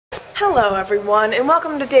Hello everyone, and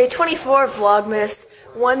welcome to day 24 of VLOGMAS.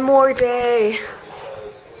 One more day.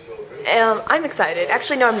 I'm excited.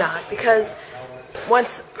 Actually, no, I'm not, because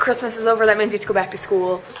once Christmas is over, that means you have to go back to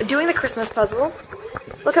school. Doing the Christmas puzzle.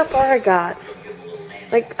 Look how far I got.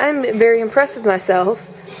 Like, I'm very impressed with myself.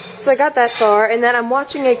 So I got that far, and then I'm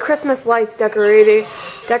watching a Christmas lights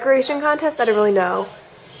decoration contest. I don't really know,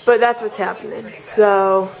 but that's what's happening.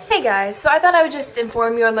 So, hey guys, so I thought I would just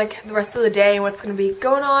inform you on like the rest of the day and what's going to be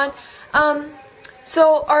going on. I'm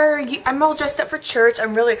all dressed up for church.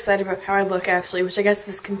 I'm really excited about how I look, actually, which I guess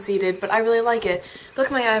is conceited, but I really like it. Look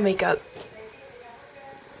at my eye makeup.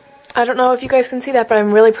 I don't know if you guys can see that, but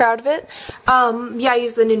I'm really proud of it. Yeah, I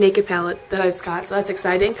used the new Naked palette that I just got, so that's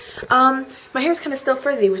exciting. My hair's kind of still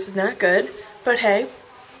frizzy, which is not good, but hey.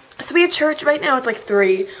 So we have church right now. It's like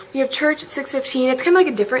 3. We have church at 6:15. It's kind of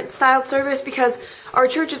like a different styled service because our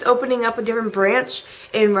church is opening up a different branch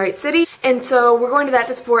in Wright City, and so we're going to that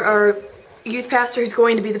to support our youth pastor who's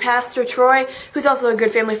going to be the pastor, Troy, who's also a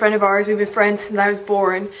good family friend of ours. We've been friends since I was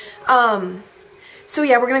born. So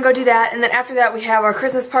yeah, we're gonna go do that, and then after that we have our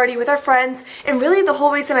Christmas party with our friends. And really the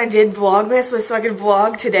whole reason I did VLOGMAS was so I could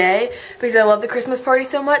vlog today because I love the Christmas party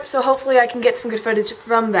so much. So hopefully I can get some good footage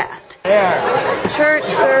from that. Yeah. Church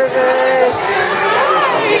service.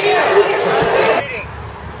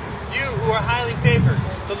 Greetings, you who are highly favored.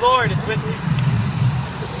 The Lord is with you.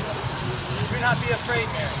 Do not be afraid,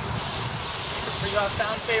 Mary, for you have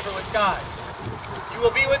found favor with God. You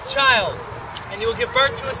will be with child, and you will give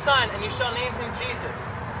birth to a son, and you shall name him Jesus.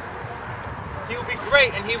 He will be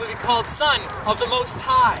great, and he will be called Son of the Most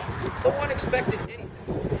High. No one expected anything,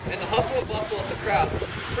 and the hustle and bustle of the crowds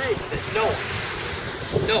proved that no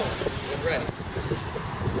one was ready.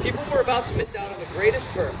 People were about to miss out on the greatest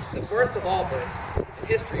birth, the birth of all births, and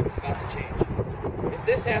history was about to change. If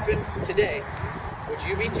this happened today, would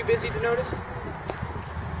you be too busy to notice?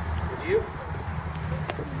 Would you?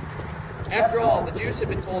 After all, the Jews had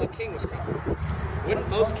been told a king was coming. Wouldn't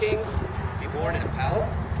most kings be born in a palace?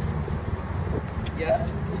 Yes,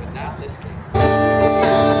 but not this king.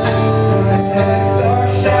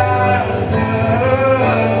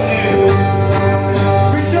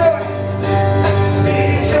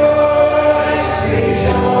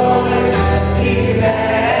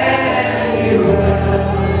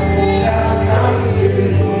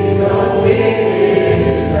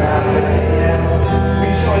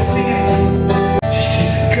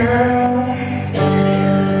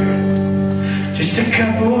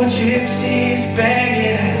 Gypsies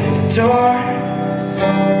banging at the door,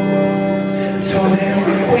 told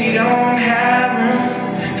them we don't have room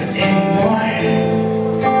for any more.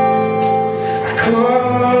 I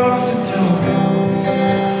closed the door.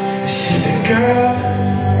 It's just a girl.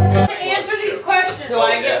 Answer these questions. Do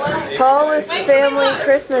I get one? Paulus family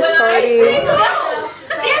Christmas party.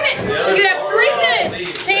 Damn it! You have 3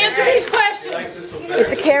 minutes to answer these questions.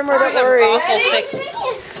 It's a camera, don't worry. Ready?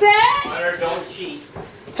 Set. Don't cheat.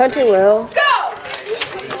 Hunter will. Go!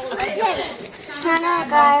 Santa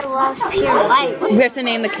guy loves pure light. We have to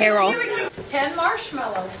name the carol. 10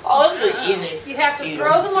 marshmallows. Oh, this is easy. You have to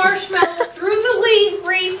throw the marshmallow through the leaf,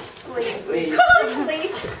 and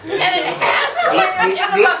it has to land in the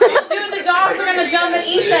bucket. Dude, the dogs are gonna jump and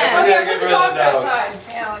eat them. Oh yeah, put the dogs outside.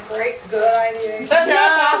 Yeah, great, good idea. That's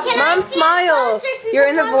not Mom, smile. You're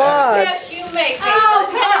in the vlog. Yes, you may.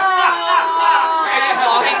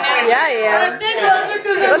 Yeah, yeah.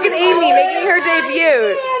 Look at Amy making her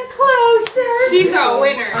debut. She's a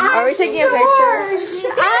winner. Are we taking a picture?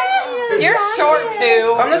 You're short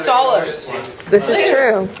too. I'm the tallest. This is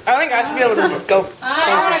true. I think I should be able to go.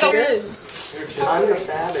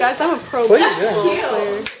 Guys, I'm a pro. What are you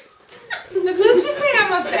doing? Did Luke just say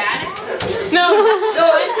I'm a badass? No,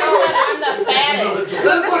 I'm the baddest.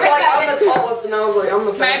 Luke was like, I'm the tallest, and I was like, I'm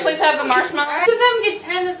the fattest. May I please have a marshmallow? Each of them get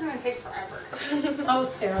 10. This is gonna take forever. Oh,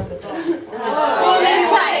 Sarah's a dog. Well, then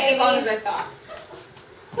try it as long as I thought.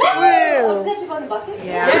 Woo! Does it have to go in the bucket?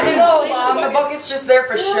 Yeah. No, Mom, the bucket's just there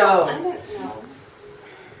for show.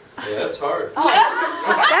 Yeah, that's hard.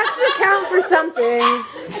 That should count for something.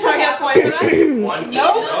 So I get a point for that? Nope.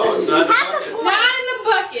 No, it's not. Not in the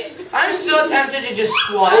bucket. I'm so tempted to just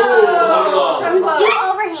swipe. Do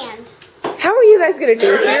overhand. How are you guys gonna do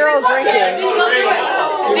this? You're all drinking.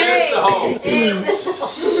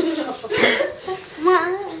 Come on.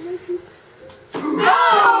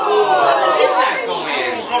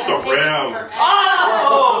 Off the rim.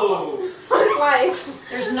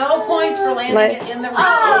 There's no points for landing it in the room.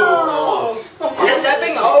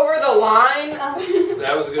 Stepping over the line? That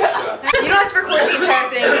was a good shot. You don't have to record the entire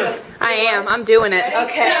thing. I am. I'm doing it.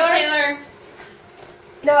 Okay. Taylor.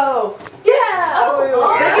 No. Yeah.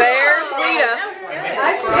 There's Rita.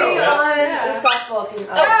 I should be on the softball team.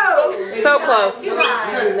 Oh. So close. A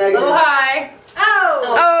little high.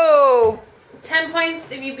 Oh. 10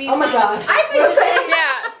 points if you beat. Oh my gosh. I think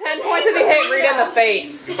Yeah, 10 points if you hit Rita in the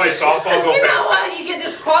face. You play softball, go You know fast. what? You get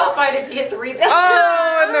disqualified if you hit the wreath.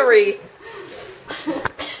 Oh, and the wreath.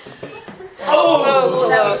 Oh! So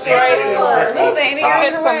close, right? close. Let's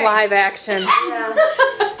get some live action.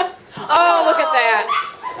 Oh, look at that.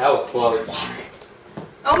 That was close.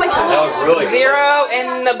 Oh my god. That was really close. 0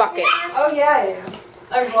 in the bucket. Oh yeah.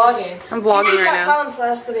 I'm vlogging. I'm vlogging right now.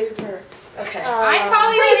 YouTube.com/thebabyperks. Okay. I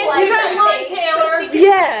follow you on Instagram, Taylor.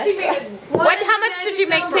 Yes. How much did you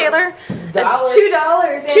make, Taylor? $2.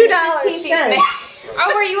 $2.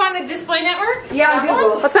 Oh, were you on the Display Network? Yeah, on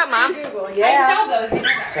Google. What's up, Mom? Google. I Yeah. saw those.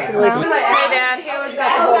 Hey, Dad. I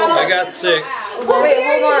got 6. Wait,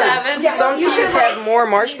 hold on. 7. Some teams have more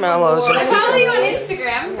marshmallows. I follow you on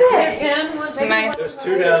Instagram. Nice. There's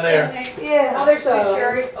 2 down there. Yeah. Oh, there's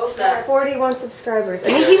 41 subscribers. I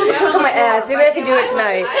need people to click on my ads. Maybe I can do it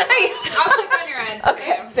tonight. I'll click on your ads.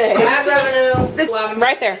 Okay. Thanks.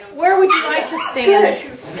 Right there. Where would you like to stand?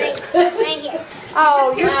 Right here.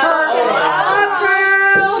 Oh, you're perfect.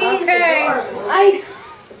 Okay. I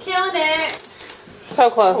killing it. So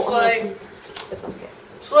close.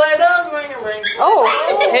 Oh,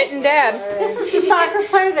 hitting Dad. Soccer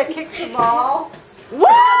player that kicks the ball. Nailed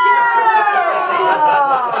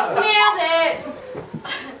it.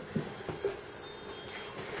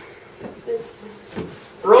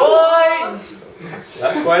 Right!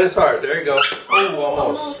 Not quite as hard. There you go. Oh,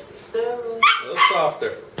 almost. A little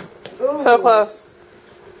softer. So close.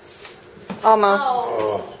 Almost.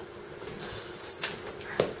 Oh.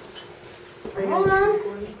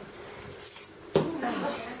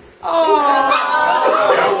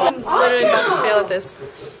 Literally about to fail at this.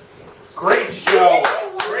 Great show.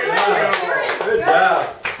 Great show. Good job.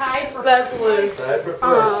 That's loose. Tied for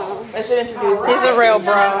first. I should introduce him. He's a real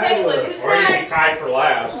bro. Or you tied for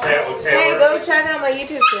last. Hey, Taylor. go check out my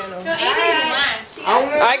YouTube channel. No, Amy's in last.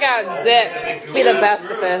 I got zip. Be the best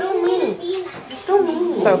at this.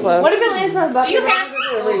 So close. What if it lands on the bucket? You have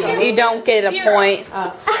You don't get a point.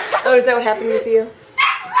 Oh, is that what happened with you?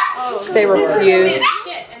 They This is gonna refuse. be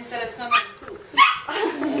shit instead of gonna be poop.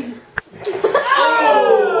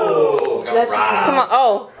 Oh! Got robbed. Come on.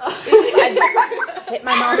 Oh. I hit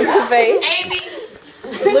my mom in the face. Amy.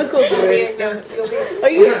 Luke will do it. Are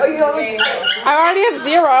you already? I already have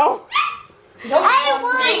 0.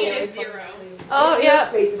 Negative 0. Oh,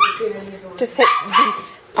 yeah. Just hit.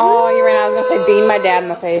 Oh, you ran out. I was going to say bean my dad in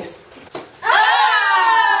the face.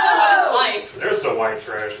 Oh! Life. There's the white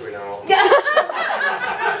trash we know.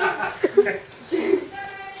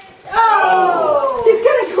 Oh! She's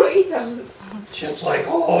gonna go eat those. Chip's like,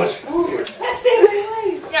 oh, it's food.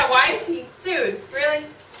 Yeah, why is he? Dude, really?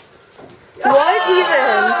 What even?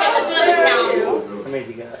 Okay, this one doesn't count. How many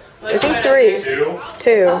you got? I think 3. 2.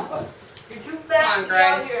 2. Come on,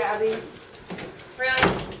 Greg. Really?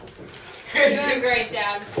 You're doing great,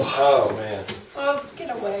 Dad. Oh, man. Oh, get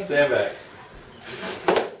away. Stand back.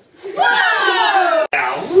 Whoa!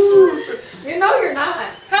 Ow. You know you're not.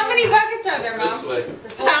 How many buckets are there, This Mom? way.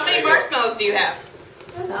 How many marshmallows do you have?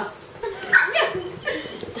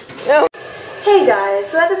 Hey guys,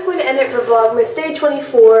 so that is going to end it for Vlogmas Day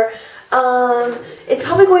 24. It's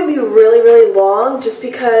probably going to be really long just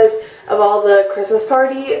because of all the Christmas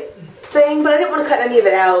party thing, but I didn't want to cut any of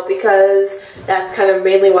it out because that's kind of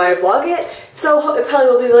mainly why I vlog it. So it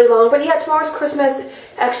probably will be really long, but yeah, tomorrow's Christmas.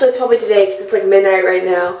 Actually, it told me today because it's like midnight right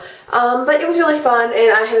now. But it was really fun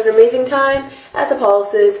and I had an amazing time at the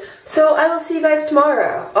Paulus's. So I will see you guys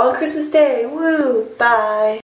tomorrow on Christmas Day. Woo! Bye!